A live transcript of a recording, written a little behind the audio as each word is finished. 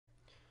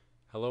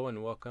Hello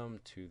and welcome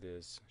to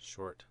this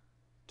short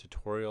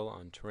tutorial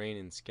on terrain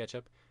in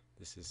Sketchup.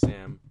 This is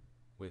Sam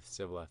with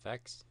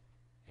CivilFX,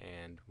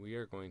 and we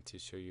are going to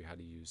show you how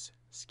to use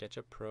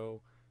Sketchup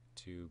Pro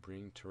to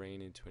bring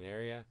terrain into an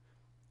area.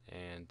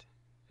 And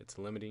it's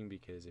limiting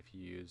because if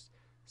you use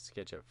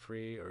Sketchup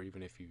Free, or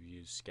even if you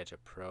use Sketchup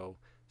Pro,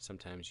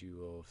 sometimes you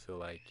will feel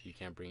like you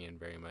can't bring in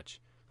very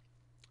much.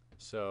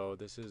 So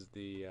this is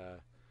the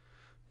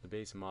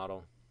base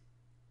model.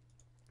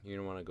 You're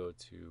going to want to go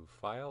to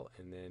File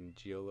and then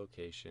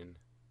Geolocation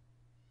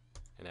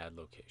and Add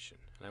Location.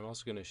 And I'm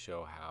also going to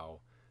show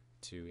how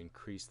to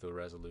increase the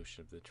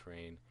resolution of the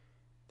terrain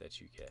that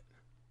you get.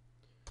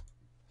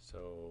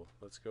 So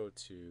let's go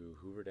to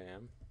Hoover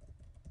Dam.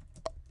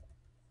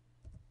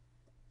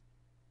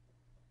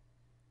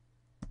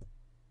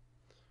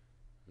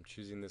 I'm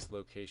choosing this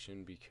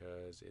location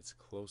because it's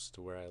close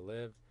to where I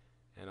live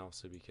and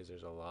also because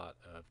there's a lot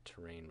of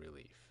terrain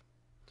relief.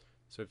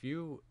 So if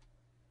you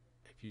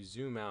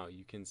zoom out,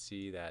 you can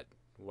see that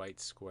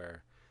white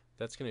square.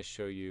 That's going to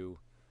show you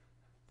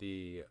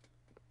the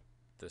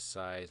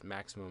size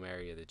maximum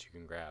area that you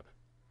can grab.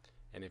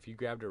 And if you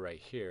grabbed it right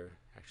here,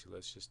 actually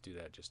let's just do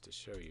that just to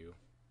show you.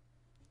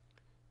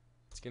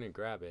 It's going to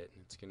grab it,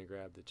 and it's going to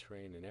grab the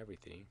terrain and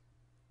everything,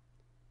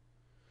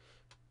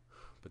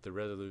 but the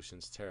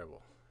resolution's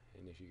terrible.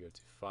 And if you go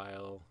to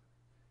File,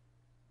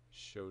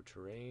 Show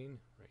Terrain,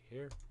 right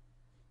here,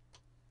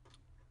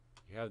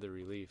 you have the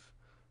relief,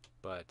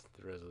 but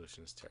the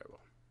resolution is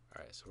terrible.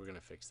 Alright, so we're going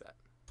to fix that.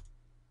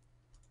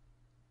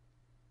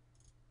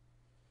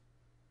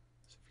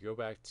 So if you go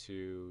back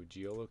to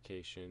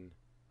Geolocation,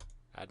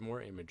 add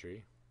more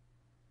imagery,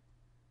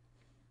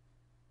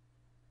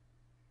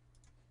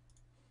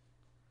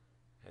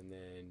 and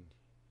then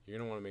you're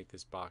going to want to make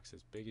this box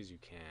as big as you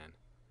can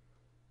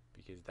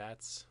because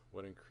that's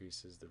what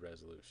increases the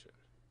resolution.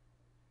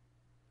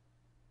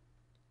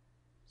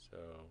 So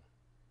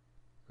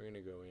we're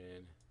going to go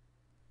in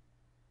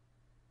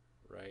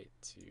right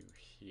to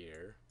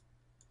here.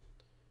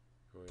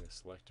 We're going to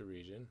select a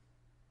region,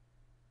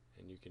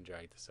 and you can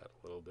drag this out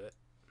a little bit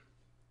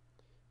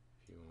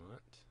if you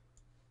want,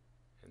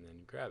 and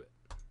then grab it.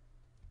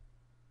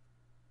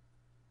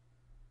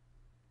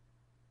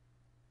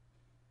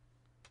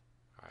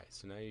 Alright,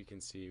 so now you can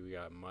see we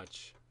got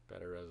much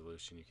better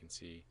resolution. You can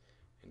see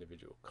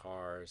individual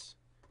cars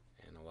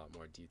and a lot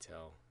more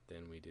detail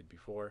than we did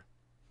before.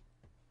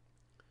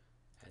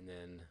 And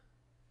then,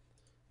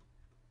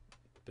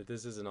 but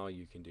this isn't all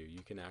you can do.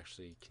 You can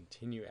actually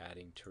continue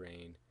adding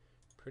terrain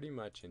pretty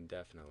much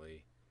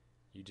indefinitely.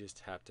 You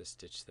just have to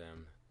stitch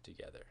them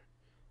together.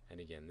 And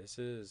again, this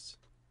is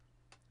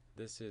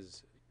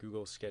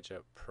Google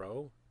SketchUp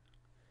Pro.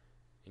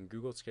 In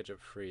Google SketchUp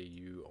Free,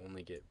 you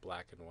only get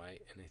black and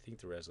white, and I think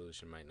the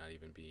resolution might not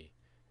even be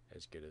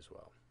as good as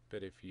well.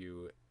 But if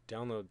you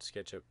download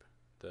SketchUp,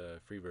 the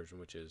free version,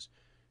 which is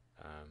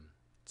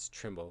it's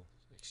Trimble,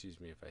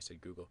 excuse me if I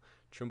said Google,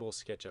 Trimble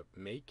SketchUp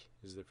Make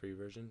is the free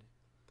version.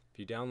 If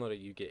you download it,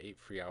 you get 8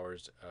 free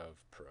hours of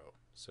Pro,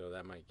 so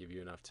that might give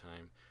you enough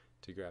time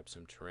to grab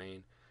some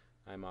terrain.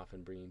 I'm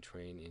often bringing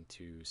terrain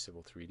into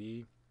Civil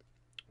 3D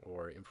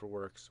or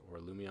InfraWorks or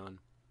Lumion,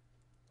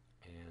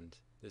 and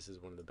this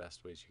is one of the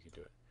best ways you can do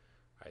it.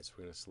 Alright, so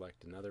we're going to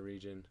select another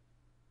region,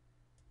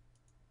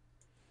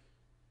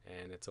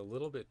 and it's a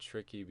little bit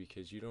tricky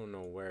because you don't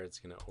know where it's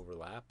going to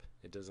overlap.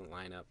 It doesn't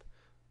line up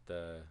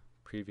the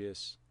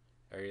previous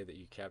area that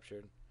you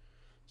captured,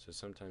 so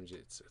sometimes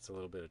it's a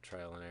little bit of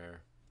trial and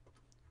error.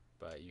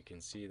 But you can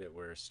see that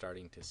we're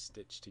starting to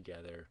stitch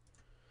together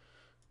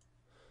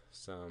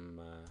some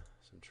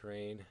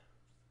terrain.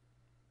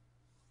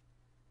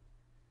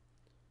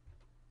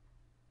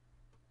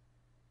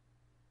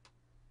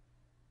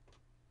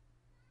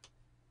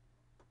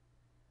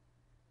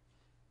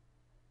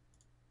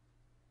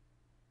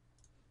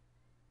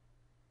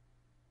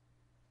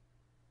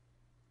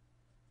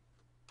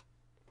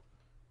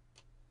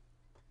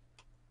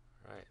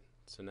 Alright,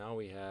 so now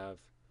we have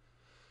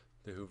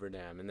the Hoover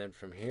Dam, and then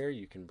from here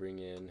you can bring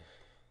in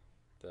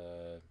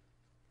the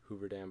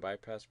Hoover Dam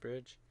bypass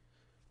bridge.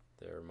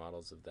 There are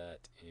models of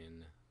that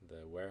in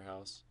the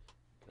warehouse.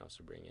 You can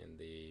also bring in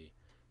the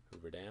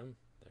Hoover Dam.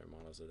 There are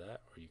models of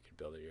that, or you could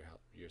build it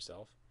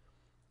yourself.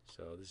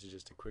 So this is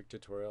just a quick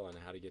tutorial on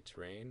how to get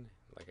terrain.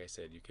 Like I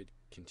said, you could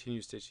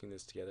continue stitching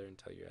this together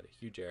until you're at a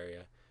huge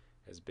area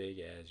as big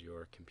as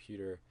your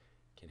computer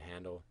can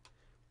handle.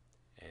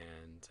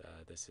 And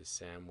this is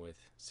Sam with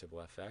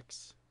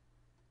CivilFX.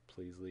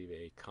 Please leave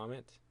a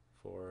comment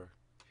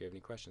if you have any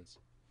questions.